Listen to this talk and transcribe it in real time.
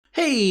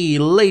Hey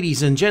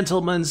ladies and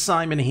gentlemen,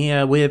 Simon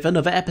here with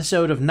another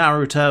episode of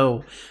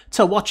Naruto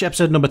to watch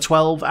episode number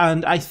 12,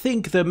 and I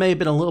think there may have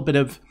been a little bit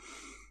of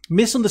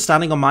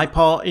misunderstanding on my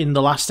part in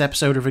the last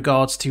episode with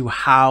regards to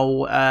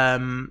how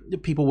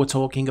people were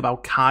talking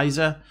about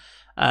Kaiser,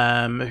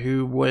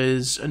 who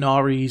was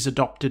Inari's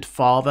adopted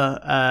father.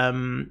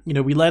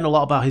 We learned a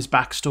lot about his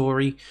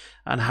backstory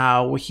and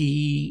how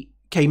he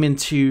came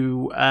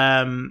into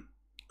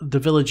the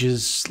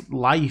village's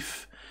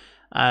life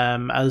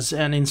as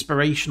an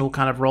inspirational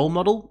kind of role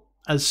model,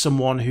 as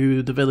someone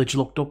who the village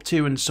looked up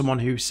to and someone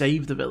who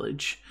saved the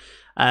village,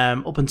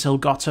 up until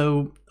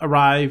Goto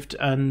arrived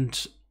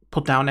and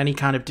put down any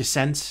kind of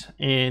dissent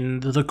in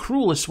the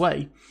cruelest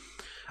way.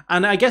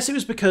 And I guess it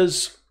was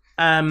because,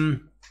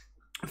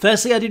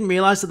 firstly, I didn't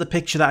realise that the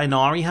picture that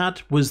Inari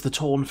had was the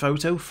torn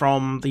photo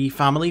from the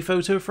family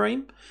photo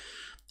frame.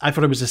 I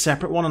thought it was a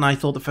separate one, and I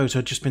thought the photo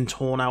had just been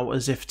torn out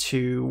as if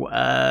to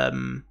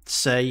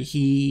say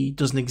he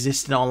doesn't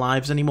exist in our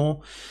lives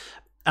anymore.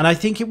 And I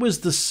think it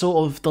was the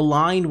sort of the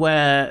line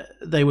where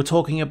they were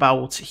talking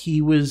about he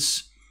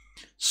was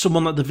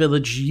someone that the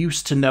village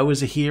used to know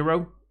as a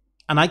hero.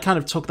 And I kind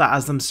of took that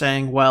as them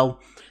saying, well,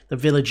 the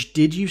village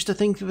did used to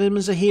think of him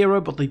as a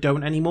hero, but they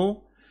don't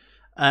anymore.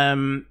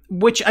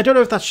 Which I don't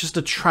know if that's just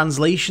a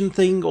translation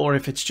thing or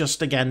if it's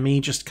just, again,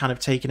 me just kind of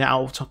taking it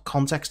out of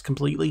context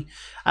completely.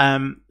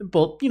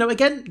 But,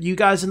 again, you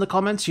guys in the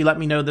comments, you let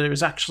me know that it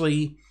was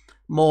actually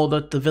more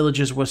that the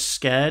villagers were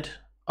scared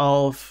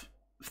of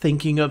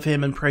thinking of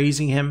him and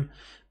praising him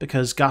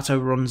because Gato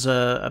runs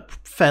a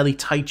fairly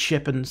tight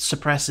ship and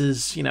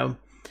suppresses,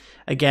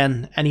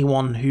 again,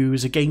 anyone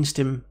who's against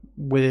him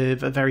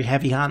with a very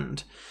heavy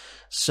hand.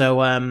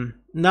 So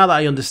now that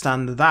I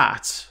understand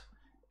that,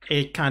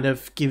 it kind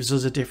of gives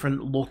us a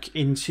different look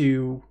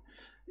into,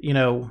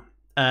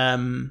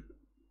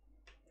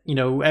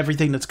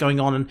 everything that's going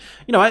on. And,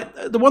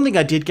 the one thing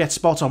I did get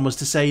spot on was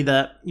to say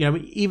that,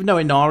 even though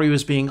Inari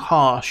was being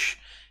harsh,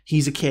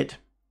 he's a kid.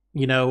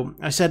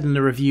 I said in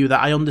the review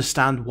that I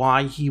understand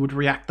why he would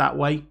react that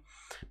way,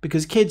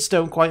 because kids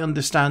don't quite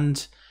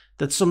understand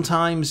that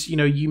sometimes,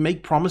 you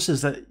make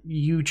promises that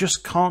you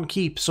just can't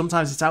keep.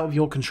 Sometimes it's out of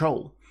your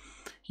control.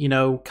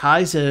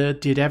 Kaiser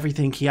did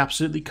everything he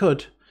absolutely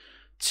could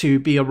to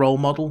be a role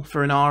model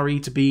for Inari,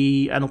 to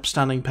be an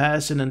upstanding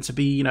person, and to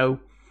be,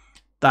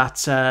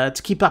 to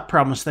keep that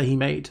promise that he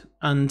made.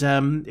 And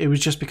it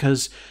was just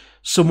because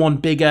someone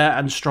bigger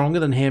and stronger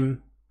than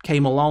him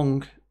came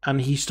along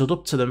and he stood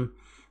up to them.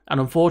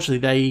 And unfortunately,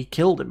 they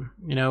killed him.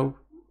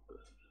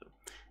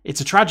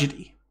 It's a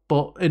tragedy.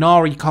 But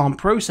Inari can't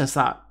process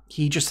that.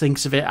 He just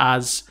thinks of it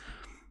as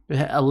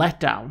a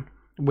letdown,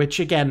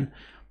 which, again,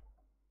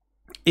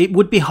 it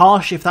would be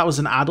harsh if that was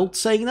an adult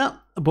saying that.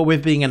 But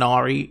with being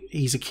Inari,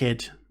 he's a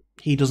kid.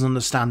 He doesn't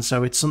understand,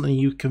 so it's something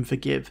you can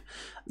forgive.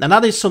 And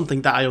that is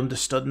something that I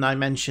understood and I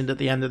mentioned at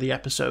the end of the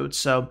episode.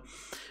 So,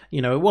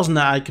 it wasn't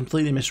that I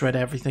completely misread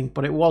everything,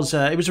 but it was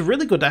a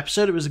really good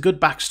episode. It was a good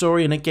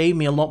backstory, and it gave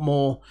me a lot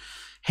more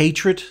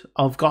hatred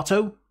of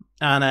Goto.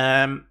 And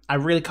I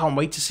really can't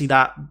wait to see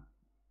that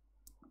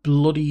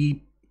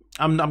bloody...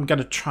 I'm going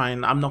to try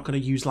and... I'm not going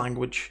to use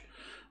language.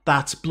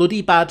 That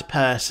bloody bad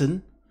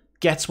person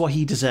gets what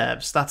he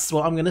deserves. That's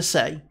what I'm going to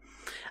say.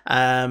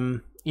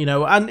 And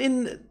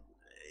in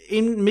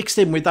mixed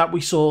in with that, we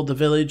saw the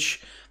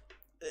village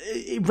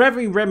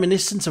very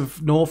reminiscent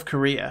of North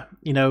Korea.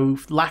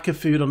 Lack of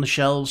food on the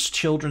shelves,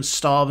 children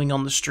starving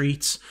on the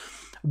streets,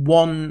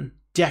 one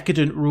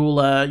decadent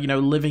ruler,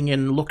 living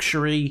in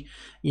luxury,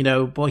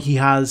 but he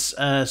has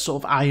a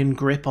sort of iron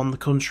grip on the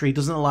country,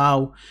 doesn't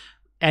allow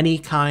any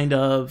kind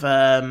of,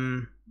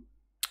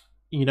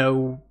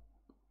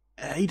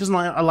 he doesn't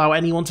allow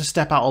anyone to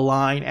step out of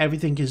line.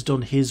 Everything is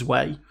done his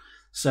way.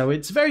 So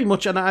it's very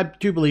much, and I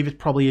do believe it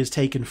probably is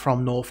taken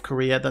from North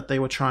Korea that they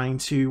were trying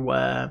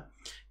to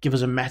give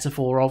us a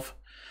metaphor of.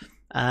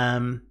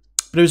 But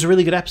it was a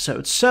really good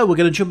episode. So we're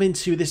going to jump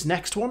into this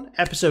next one,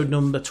 episode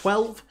number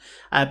 12.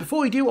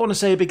 Before we do, I want to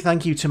say a big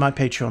thank you to my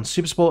Patreon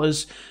super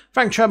supporters,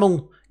 Frank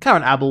Tremel,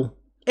 Karen Abel,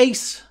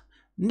 Ace,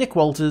 Nick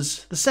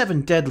Walters, The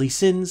Seven Deadly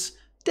Sins,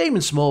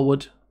 Damon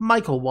Smallwood,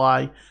 Michael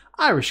Y,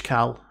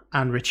 IrishCal,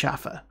 and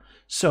Richafa.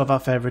 So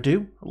without further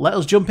ado, let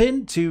us jump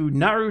into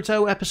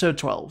Naruto episode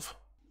 12.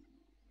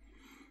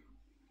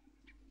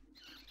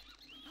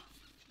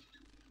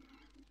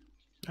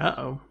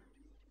 Uh-oh.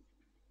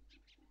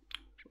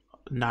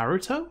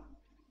 Naruto?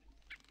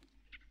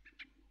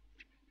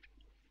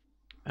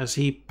 Has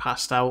he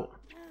passed out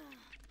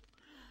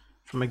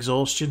from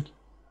exhaustion?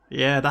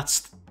 Yeah,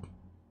 that's...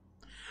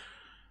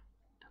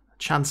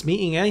 chance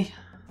meeting, eh?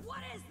 What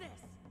is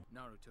this?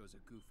 Naruto's a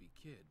goofy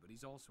kid, but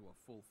he's also a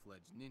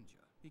full-fledged ninja.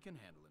 He can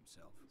handle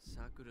himself.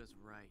 Sakura's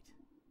right.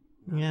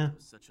 Yeah.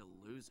 Naruto's such a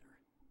loser.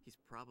 He's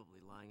probably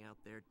lying out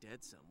there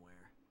dead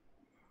somewhere.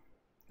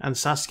 And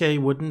Sasuke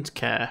wouldn't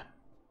care.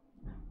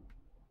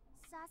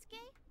 Sasuke?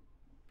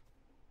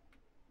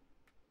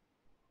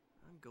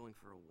 I'm going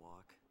for a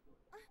walk.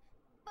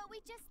 But we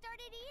just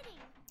started eating.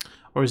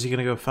 Or is he going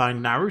to go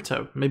find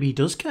Naruto? Maybe he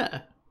does care.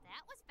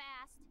 That was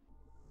fast.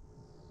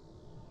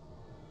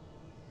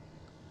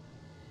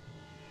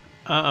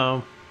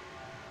 Uh-oh.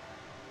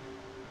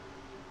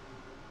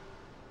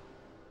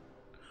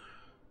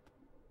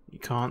 You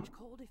can't. It's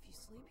cold if you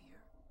sleep here.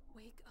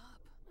 Wake up.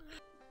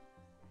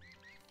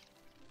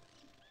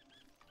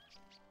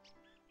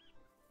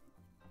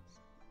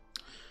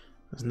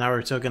 Is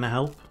Naruto gonna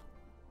help?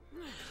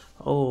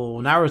 Oh,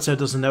 Naruto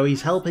doesn't know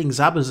he's helping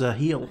Zabuza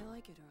heal. I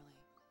like it early.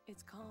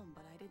 It's calm,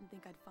 but I didn't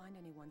think I'd find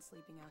anyone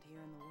sleeping out here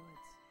in the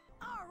woods.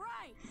 All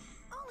right.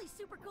 Only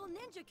super cool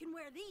ninja can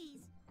wear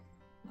these.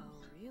 Oh,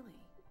 really?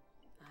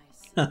 I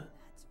see.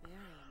 That's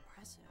very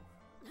impressive.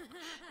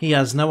 He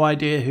has no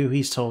idea who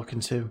he's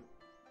talking to.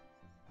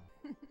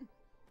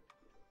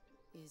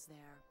 Is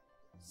there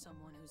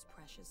someone who's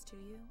precious to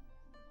you?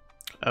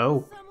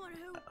 Oh, Someone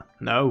who...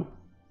 no.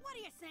 What are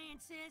you saying,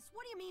 sis?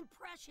 What do you mean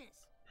precious?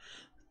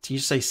 Did you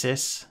say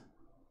sis?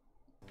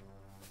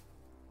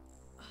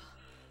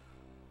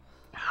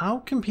 How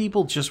can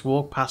people just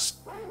walk past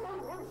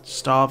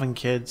starving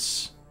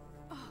kids?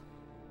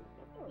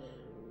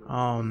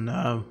 Oh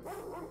no.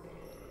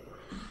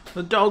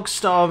 The dog's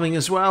starving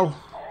as well.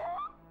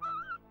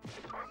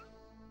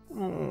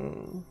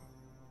 Oh.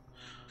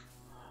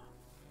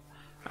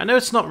 I know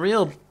it's not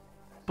real,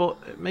 but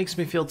it makes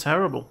me feel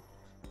terrible.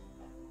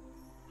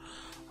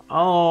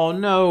 Oh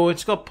no,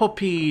 it's got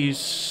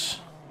puppies.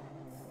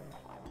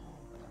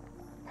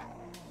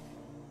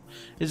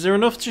 Is there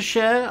enough to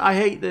share? I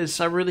hate this.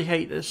 I really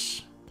hate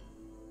this.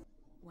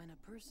 When a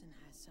person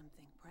has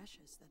something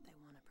precious that they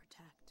want to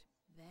protect,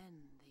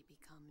 then they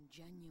become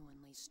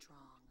genuinely strong.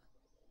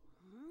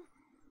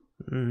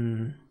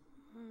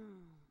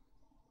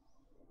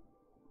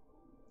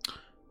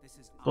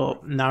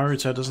 But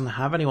Naruto doesn't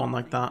have anyone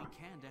like that.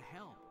 Can to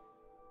help.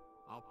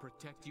 I'll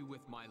protect you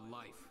with my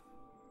life.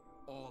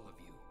 All of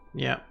you.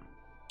 Yeah.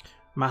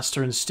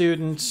 Master and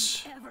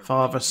students,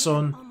 father,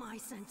 son. Oh, my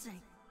sensei.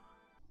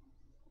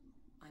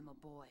 I'm a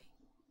boy.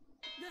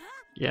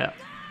 Yeah.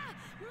 Ah,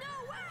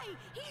 no way!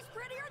 He's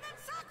prettier than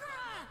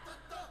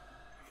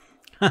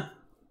Sakura!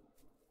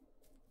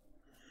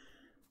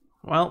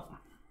 Well,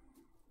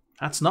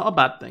 that's not a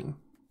bad thing.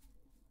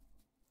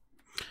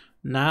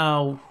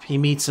 Now he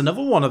meets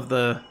another one of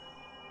the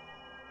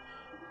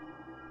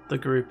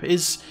group.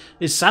 Is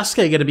Sasuke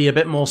going to be a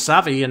bit more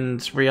savvy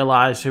and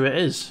realize who it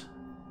is?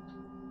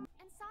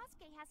 And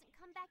Sasuke hasn't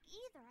come back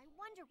either. I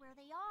wonder where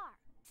they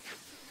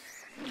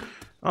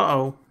are.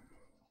 Uh-oh.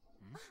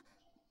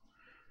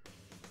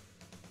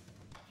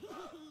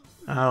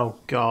 Oh,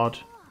 God.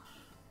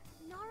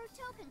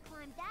 Naruto can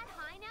climb that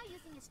high now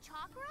using his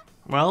chakra?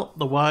 Well,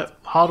 the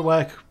hard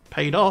work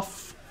paid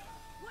off.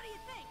 What do you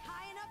think?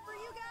 High enough for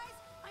you guys?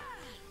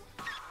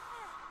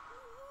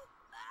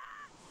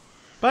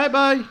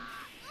 Bye-bye.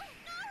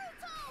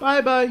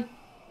 Bye-bye.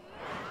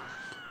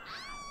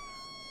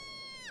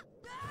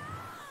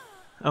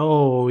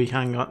 Oh,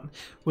 hang on.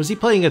 Was he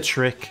playing a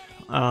trick?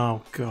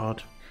 Oh,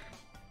 God.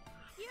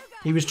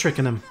 He was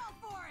tricking him.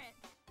 Go for it!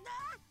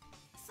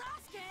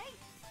 Sasuke?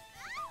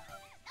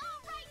 All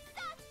right,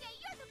 Sasuke,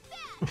 you're the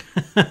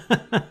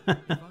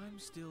best! If I'm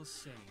still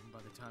sane by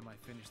the time I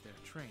finish their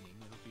training,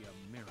 it'll be a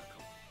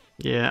miracle.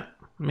 Yeah,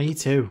 me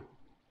too.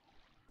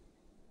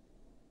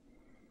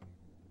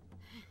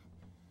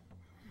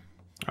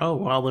 Oh,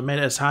 well, they made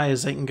it as high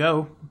as they can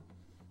go.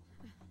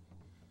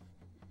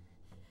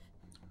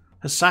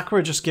 Has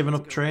Sakura just given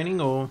up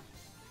training, or...?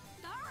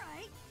 All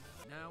right.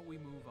 Now we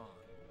move on.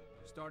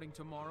 Starting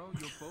tomorrow,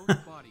 you're both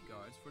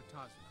bodyguards for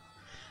Tazuna.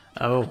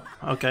 Oh,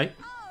 okay.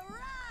 All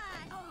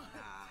right.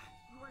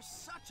 You are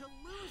such a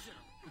loser.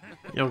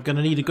 You're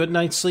gonna need a good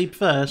night's sleep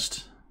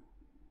first.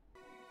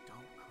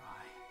 Don't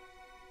cry.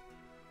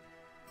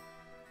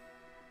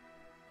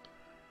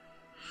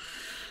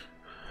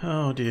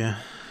 Oh, dear.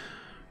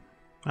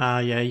 Ah,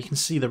 yeah, you can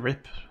see the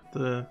rip,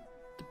 the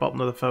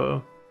bottom of the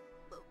photo.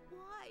 But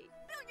why?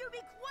 Will you be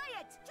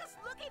quiet? Just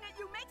looking at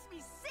you makes me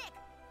sick.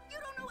 You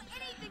don't know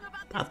anything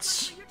about this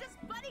That's- country. You're just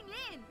butting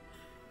in.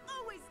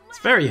 Always It's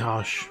very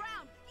harsh.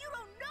 around. You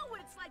don't know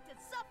what it's like to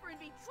suffer and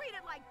be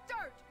treated like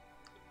dirt.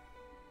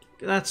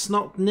 That's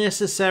not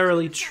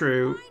necessarily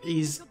true.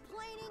 He's...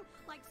 Complaining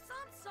like some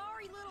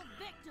sorry little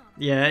victim.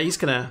 Yeah, he's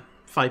gonna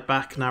fight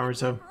back,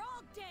 Naruto. For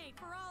all day,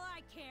 for all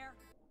I care.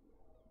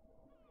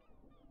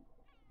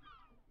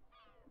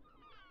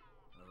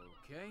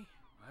 Okay,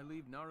 I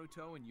leave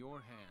Naruto in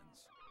your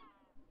hands.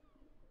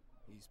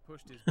 He's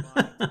pushed his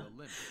body to the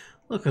limit.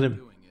 Look at him.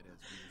 Doing it as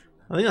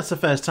usual. I think that's the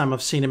first time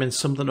I've seen him in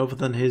something other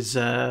than his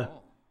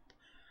Oh,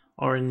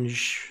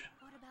 orange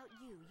What about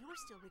you? You're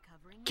still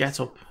recovering.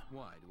 get-up.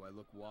 why? Do I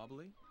look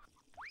wobbly?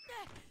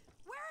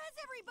 Where is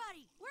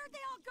everybody? Where'd they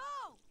all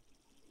go?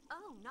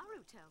 Oh,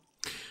 Naruto.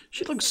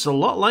 She looks a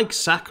lot like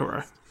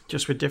Sakura,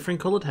 just with different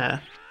coloured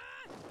hair.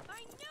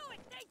 I knew it!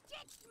 They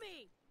ditched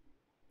me!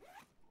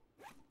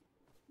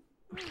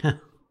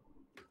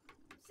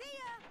 See ya!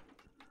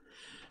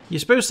 You're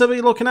supposed to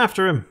be looking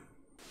after him.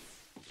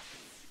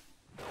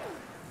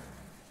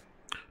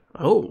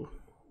 Oh.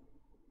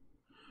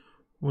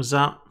 Was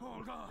that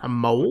a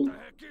mole?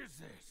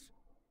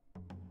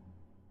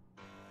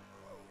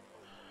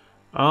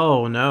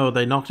 Oh no,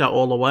 they knocked out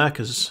all the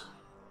workers.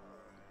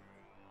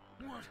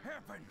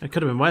 It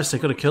could have been worse. They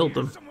could have killed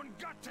them. Someone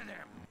got to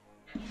them.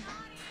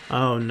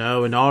 Oh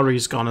no, and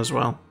Ari's gone as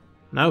well.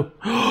 No.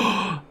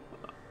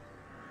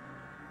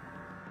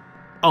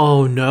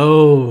 Oh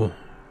no.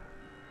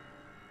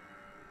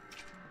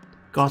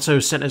 Gato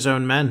sent his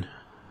own men.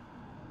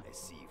 I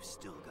see you've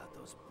still got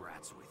those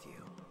brats with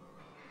you.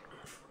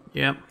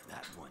 Yep.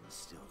 That one's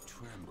still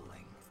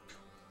trembling.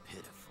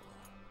 Pitiful.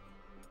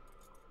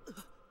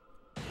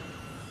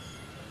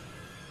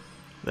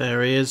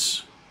 There he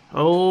is.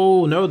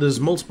 Oh no,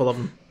 there's multiple of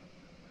them.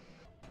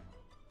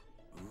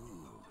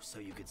 Ooh, so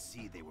you could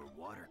see they were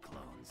water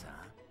clones,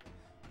 huh?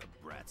 The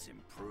brat's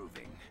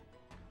improving.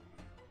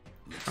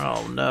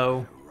 Oh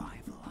no.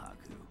 Rival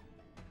Haku.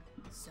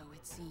 So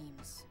it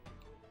seems.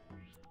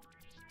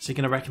 Is he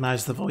going to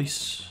recognize the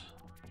voice?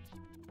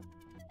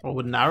 Or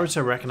would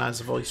Naruto recognize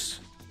the voice?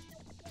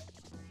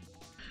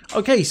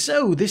 Okay,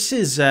 so this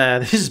is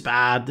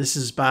bad. This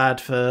is bad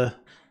for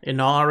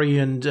Inari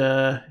and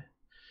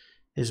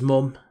his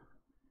mum,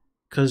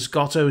 because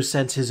Goto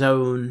sent his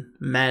own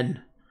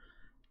men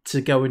to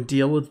go and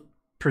deal with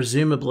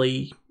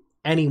presumably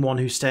anyone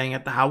who's staying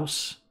at the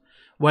house.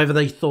 Whether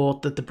they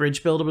thought that the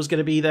bridge builder was going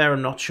to be there,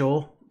 I'm not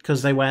sure,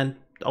 because they weren't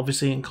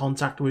obviously in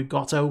contact with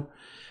Goto.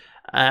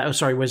 With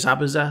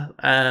Zabuza.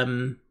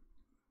 And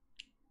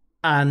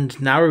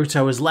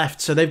Naruto has left,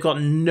 so they've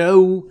got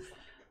no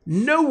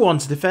one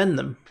to defend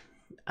them.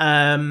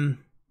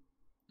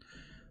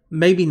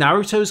 Maybe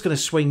Naruto's going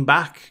to swing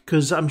back,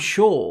 because I'm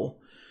sure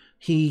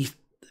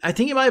I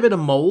think it might have been a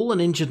mole, an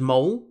injured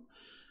mole.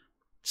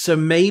 So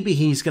maybe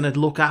he's going to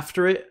look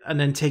after it and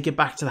then take it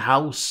back to the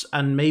house,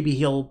 and maybe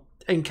he'll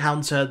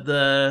encounter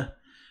the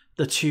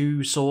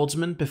two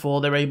swordsmen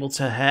before they're able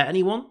to hurt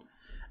anyone.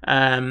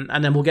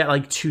 And then we'll get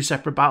like two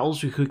separate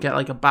battles. We could get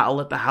like a battle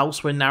at the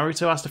house where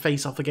Naruto has to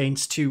face off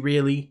against two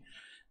really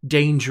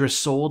dangerous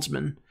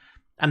swordsmen.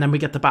 And then we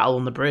get the battle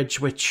on the bridge,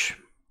 which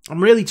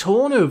I'm really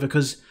torn over,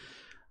 because,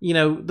 you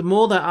know, the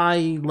more that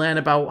I learn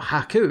about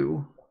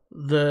Haku,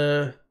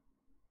 the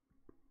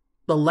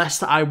less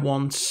that I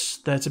want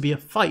there to be a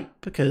fight,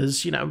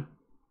 because, you know,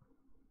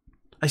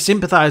 I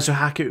sympathize with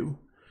Haku.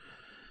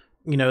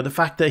 You know, the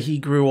fact that he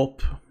grew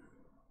up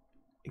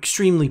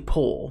extremely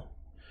poor,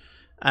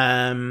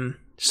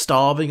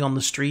 starving on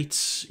the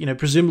streets, you know,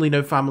 presumably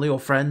no family or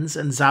friends,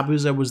 and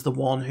Zabuza was the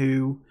one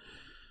who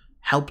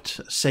helped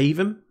save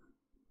him.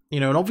 You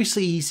know, and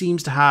obviously he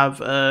seems to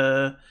have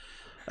a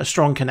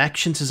strong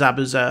connection to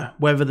Zabuza.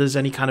 Whether there's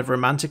any kind of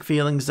romantic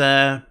feelings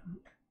there,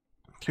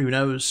 who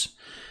knows?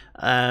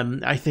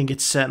 I think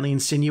it's certainly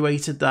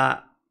insinuated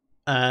that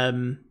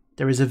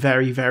there is a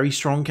very, very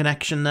strong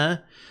connection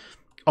there.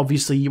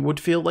 Obviously, you would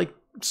feel like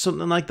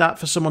something like that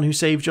for someone who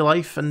saved your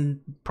life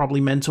and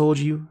probably mentored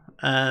you.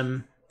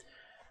 And,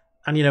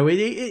 you know,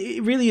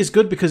 it really is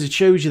good, because it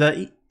shows you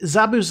that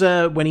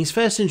Zabuza, when he's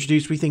first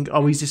introduced, we think,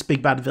 oh, he's this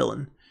big bad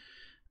villain.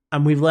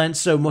 And we've learned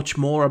so much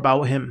more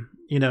about him,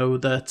 you know,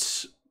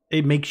 that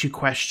it makes you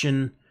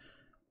question,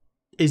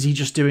 is he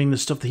just doing the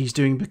stuff that he's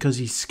doing because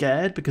he's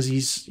scared, because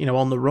he's, you know,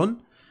 on the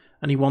run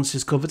and he wants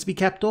his cover to be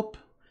kept up?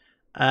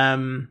 I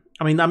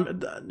mean,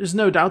 there's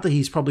no doubt that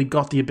he's probably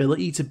got the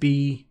ability to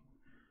be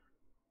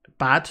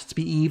bad, to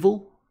be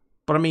evil.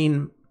 But I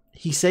mean,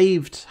 he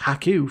saved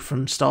Haku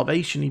from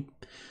starvation. He,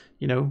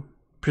 you know,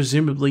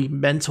 presumably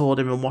mentored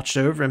him and watched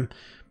over him.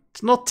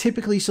 It's not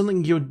typically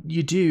something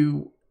you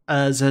do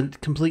as a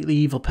completely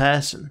evil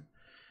person,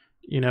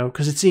 you know,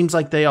 because it seems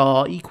like they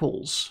are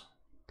equals.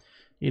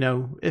 You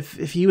know, if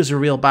he was a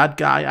real bad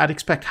guy, I'd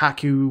expect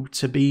Haku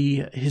to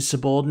be his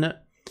subordinate,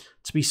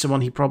 to be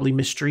someone he probably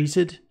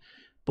mistreated.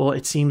 But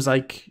it seems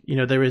like, you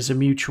know, there is a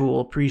mutual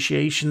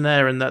appreciation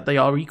there and that they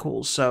are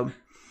equals. So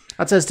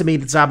that says to me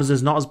that Zabuza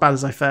is not as bad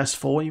as I first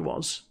thought he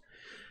was.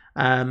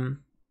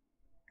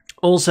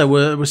 Also,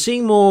 we're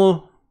seeing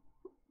more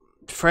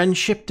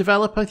friendship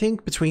develop, I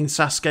think, between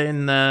Sasuke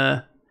and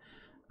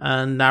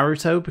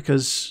Naruto,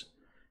 because,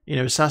 you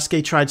know,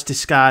 Sasuke tried to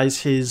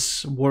disguise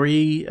his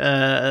worry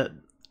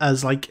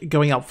as like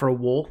going out for a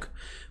walk,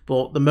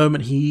 but the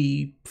moment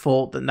he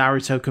thought that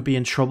Naruto could be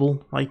in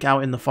trouble, like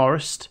out in the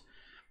forest,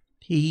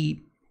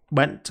 he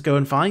went to go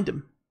and find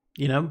him,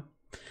 you know.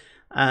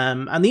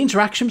 And the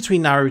interaction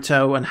between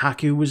Naruto and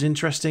Haku was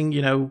interesting,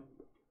 you know.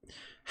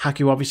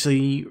 Haku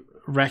obviously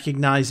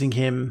recognizing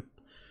him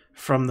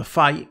from the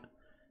fight.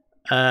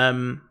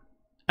 And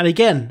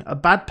again, a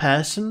bad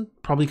person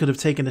probably could have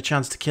taken a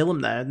chance to kill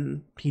him there,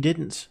 and he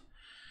didn't.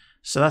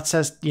 So that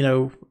says, you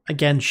know,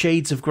 again,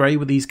 shades of grey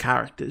with these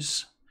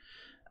characters.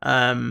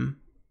 But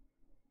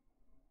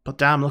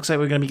damn, looks like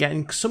we're going to be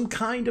getting some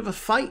kind of a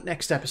fight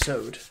next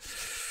episode.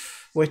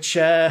 Which,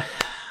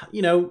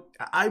 you know,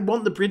 I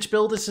want the bridge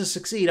builder to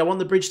succeed. I want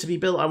the bridge to be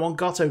built. I want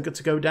Goto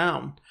to go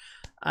down.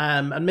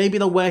 And maybe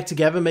they'll work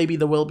together. Maybe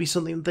there will be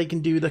something that they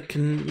can do that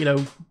can, you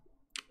know,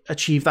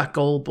 achieve that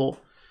goal. But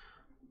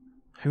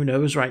who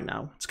knows right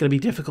now? It's going to be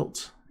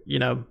difficult, you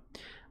know.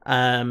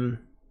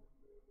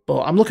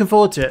 But I'm looking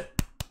forward to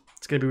it.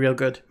 It's going to be real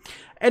good.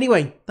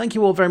 Anyway, thank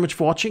you all very much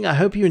for watching. I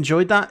hope you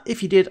enjoyed that.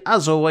 If you did,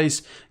 as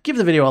always, give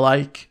the video a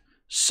like.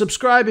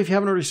 Subscribe if you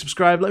haven't already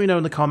subscribed. Let me know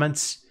in the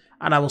comments.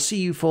 and I will see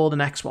you for the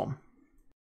next one.